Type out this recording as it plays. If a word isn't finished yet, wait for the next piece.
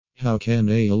How can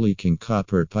a leaking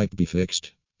copper pipe be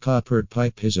fixed? Copper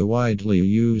pipe is a widely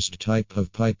used type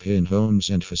of pipe in homes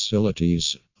and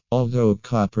facilities. Although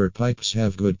copper pipes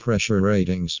have good pressure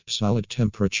ratings, solid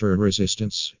temperature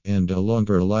resistance, and a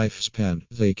longer lifespan,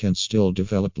 they can still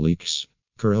develop leaks.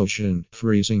 Corrosion,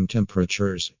 freezing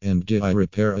temperatures, and DI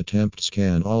repair attempts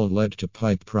can all lead to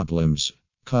pipe problems.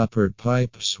 Copper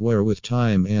pipes wear with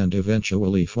time and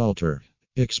eventually falter.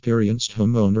 Experienced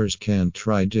homeowners can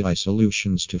try DI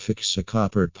solutions to fix a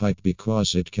copper pipe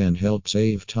because it can help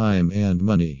save time and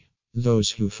money. Those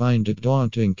who find it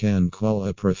daunting can call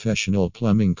a professional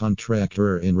plumbing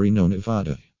contractor in Reno,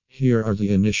 Nevada. Here are the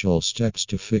initial steps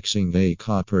to fixing a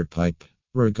copper pipe.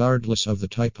 Regardless of the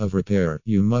type of repair,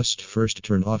 you must first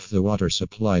turn off the water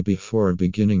supply before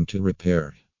beginning to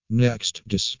repair. Next,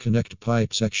 disconnect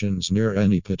pipe sections near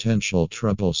any potential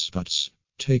trouble spots.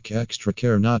 Take extra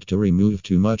care not to remove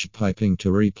too much piping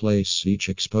to replace each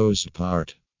exposed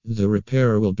part. The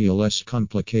repair will be less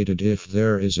complicated if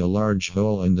there is a large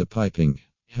hole in the piping.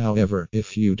 However,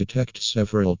 if you detect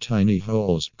several tiny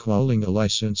holes, calling a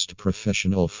licensed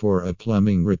professional for a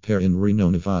plumbing repair in Reno,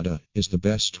 Nevada, is the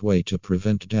best way to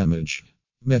prevent damage.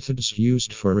 Methods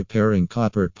used for repairing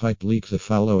copper pipe leak. The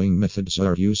following methods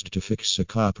are used to fix a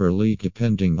copper leak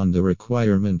depending on the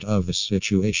requirement of the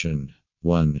situation.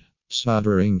 1.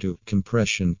 Soldering. 2.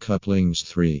 Compression couplings.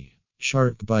 3.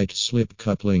 Shark bite slip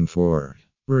coupling. 4.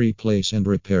 Replace and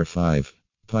repair. 5.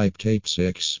 Pipe tape.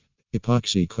 6.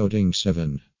 Epoxy coating.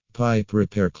 7. Pipe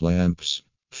repair clamps.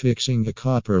 Fixing a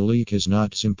copper leak is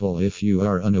not simple if you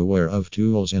are unaware of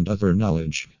tools and other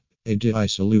knowledge. A DI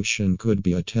solution could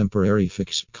be a temporary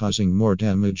fix, causing more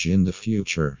damage in the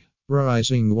future.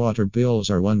 Rising water bills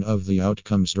are one of the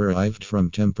outcomes derived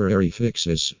from temporary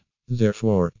fixes.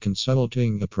 Therefore,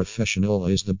 consulting a professional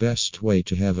is the best way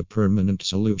to have a permanent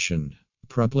solution.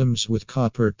 Problems with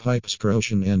copper pipes.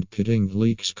 Corrosion and pitting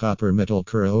leaks. Copper metal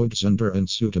corrodes under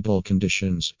unsuitable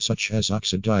conditions, such as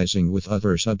oxidizing with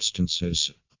other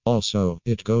substances. Also,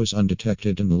 it goes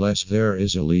undetected unless there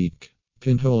is a leak.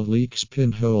 Pinhole leaks.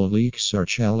 Pinhole leaks are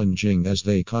challenging as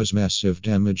they cause massive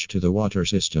damage to the water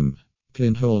system.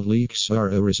 Pinhole leaks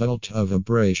are a result of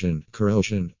abrasion,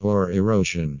 corrosion, or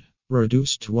erosion.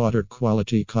 Reduced water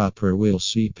quality. Copper will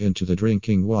seep into the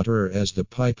drinking water as the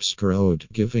pipes corrode,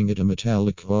 giving it a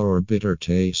metallic or bitter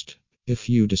taste. If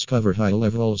you discover high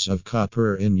levels of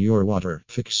copper in your water,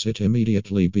 fix it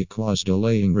immediately because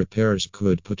delaying repairs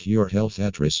could put your health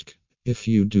at risk. If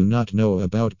you do not know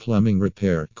about plumbing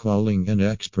repair, calling an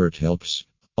expert helps.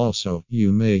 Also,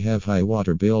 you may have high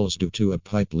water bills due to a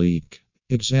pipe leak.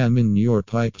 Examine your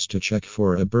pipes to check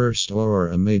for a burst or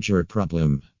a major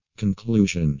problem.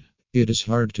 Conclusion. It is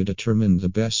hard to determine the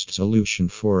best solution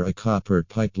for a copper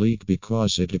pipe leak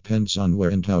because it depends on where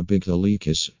and how big the leak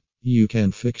is. You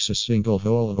can fix a single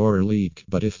hole or leak,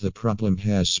 but if the problem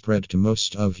has spread to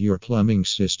most of your plumbing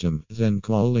system, then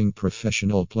calling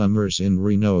professional plumbers in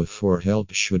Reno for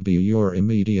help should be your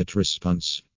immediate response.